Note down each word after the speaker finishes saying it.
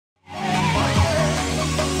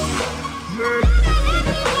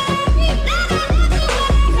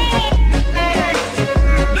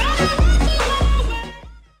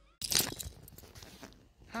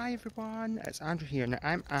everyone, it's Andrew here. Now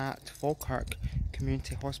I'm at Falkirk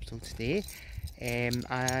Community Hospital today.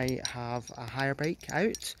 I have a hire bike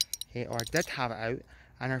out, or I did have it out,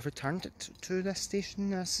 and I've returned it to this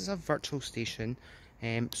station. This is a virtual station,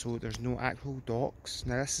 so there's no actual docks.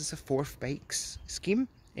 Now this is a Forth Bikes scheme.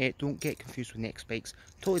 Don't get confused with Next Bikes,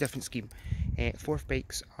 totally different scheme. Forth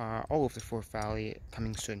Bikes are all over the Forth Valley,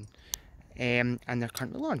 coming soon, and they're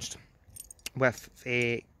currently launched with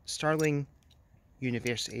Stirling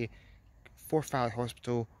University, Forth Valley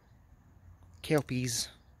Hospital, Kelpies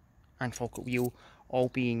and Falkirk Wheel all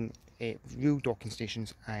being real docking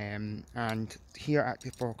stations, and here at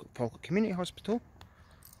the Falkirk Community Hospital,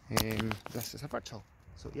 this is a virtual.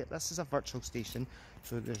 So yeah, this is a virtual station,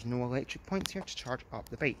 so there's no electric points here to charge up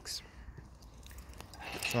the bikes.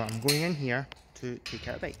 So I'm going in here to take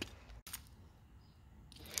out a bike.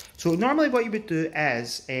 So normally what you would do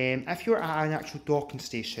is, if you're at an actual docking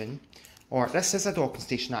station, or this is a docking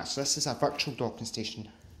station actually, this is a virtual docking station,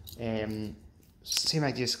 same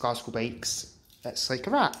idea as Glasgow Bikes, it's like a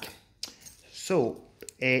rack. So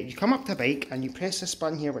you come up to a bike and you press this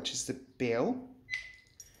button here, which is the bell,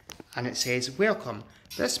 and it says, welcome,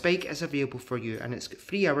 this bike is available for you, and it's got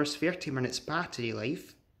 3 hours 30 minutes battery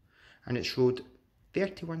life, and it's rode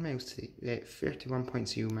 31 miles today,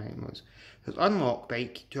 31.0 miles. So unlock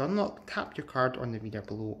bike. To unlock, tap your card on the reader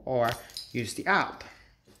below or use the app.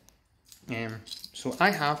 So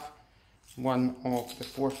I have one of the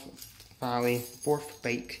Forth Valley Forth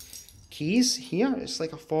Bike keys here. It's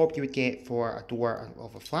like a fob you would get for a door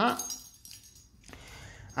of a flat.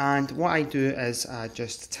 And what I do is I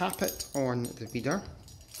just tap it on the reader.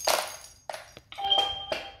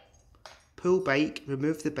 Pull bike,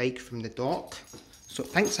 remove the bike from the dock. So it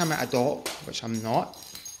thinks I'm at a dock, which I'm not.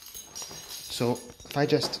 So if I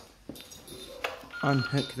just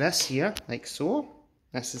unhook this here, like so,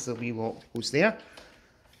 this is the wee lock that goes there.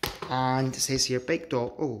 And it says here, bike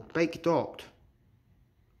dock. Oh, bike docked.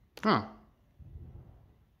 Huh.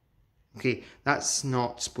 Okay, that's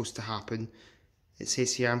not supposed to happen. It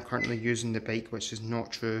says here I'm currently using the bike, which is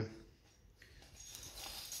not true.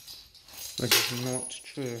 Which is not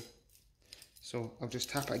true. So I'll just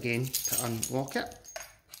tap it again to unlock it.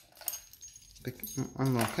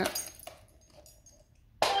 Unlock it.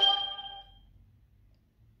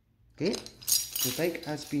 Okay, the bike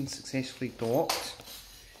has been successfully docked.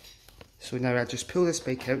 So now I just pull this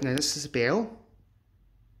bike out. Now this is a bell.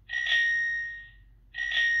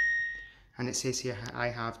 And it says here I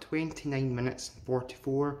have 29 minutes and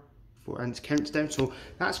 44, and it counts down. So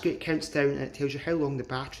that's great, it counts down and it tells you how long the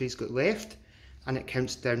battery's got left. And it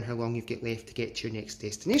counts down how long you've got left to get to your next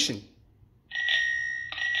destination.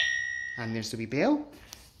 And there's the wee bell.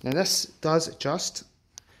 Now this does adjust,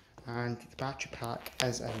 and the battery pack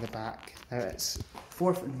is in the back. Now it's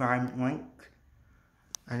Forth Environment Link,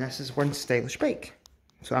 and this is one stylish bike.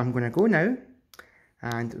 So I'm going to go now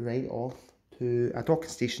and ride off to a docking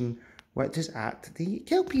station which is at the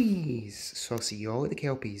Kelpies. So I'll see you all at the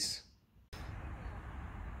Kelpies.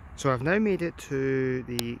 So I've now made it to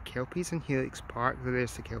the Kelpies in Helix Park.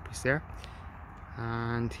 There's the Kelpies there,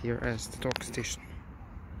 and here is the dock station.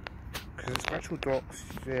 Because it's actual docks,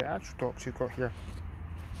 the actual docks you've got here.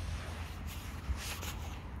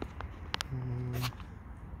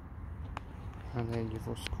 And then you've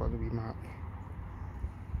also got the wee map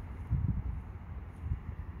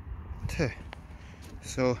too.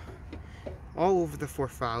 So all over the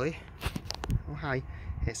Forth Valley. Oh hi.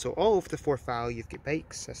 So all over the Forth Valley you've got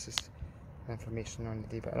bikes. This is information on the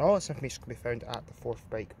day, but all this information can be found at the Forth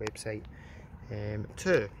Bike website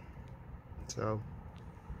too. So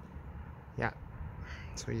yeah,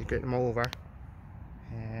 so you get them all over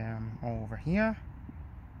here.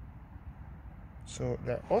 So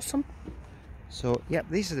they're awesome. So yep,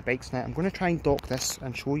 these are the bikes now. I'm going to try and dock this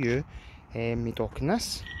and show you me docking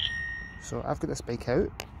this. So I've got this bike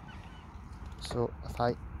out. So if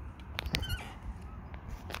I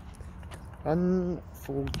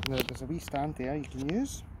unfold, there's a wee stand there you can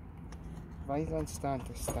use. If I then stand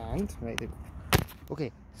to stand, right there.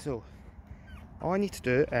 Okay, so all I need to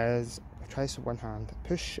do is try this with one hand,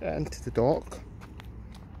 push it into the dock,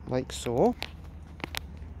 like so.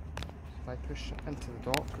 If I push it into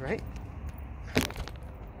the dock, right,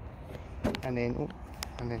 and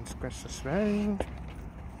then squish this round,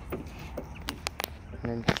 and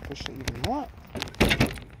then just push it even more.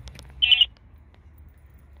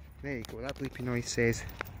 There you go, that bleepy noise says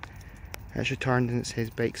it's returned, and it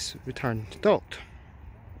says bikes returned docked.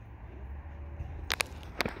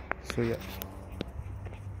 So yeah.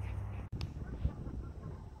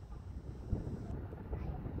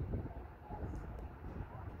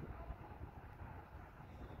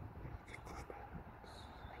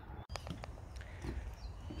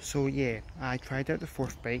 So yeah, I tried out the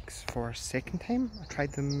Forth bikes for a second time. I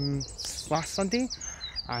tried them last Sunday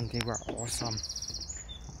and they were awesome.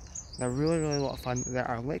 They're really a lot of fun. They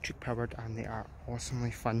are electric powered and they are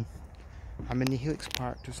awesomely fun. I'm in the Helix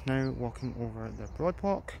Park just now, walking over the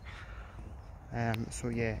Broadwalk. So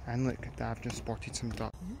yeah, and look, I've just spotted some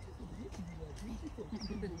ducks.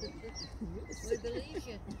 We believe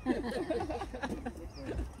you.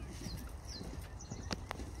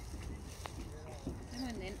 Come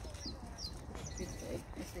on then. Good boy.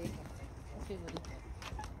 Let's see. Okay, buddy.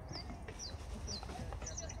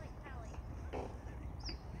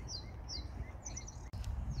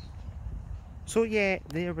 So yeah,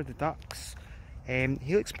 there were the ducks.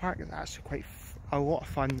 Helix Park is actually quite a lot of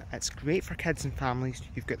fun. It's great for kids and families.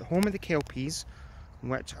 You've got the home of the Kelpies,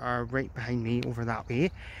 which are right behind me over that way.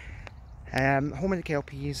 Home of the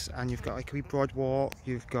Kelpies, and you've got like a wee Broadwalk,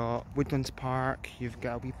 you've got Woodlands Park, you've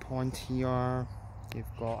got a wee pond here,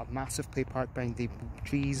 you've got a massive play park behind the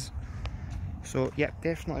trees. So yeah,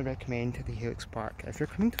 definitely recommend the Helix Park if you're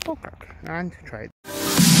coming to Falkirk, and try it.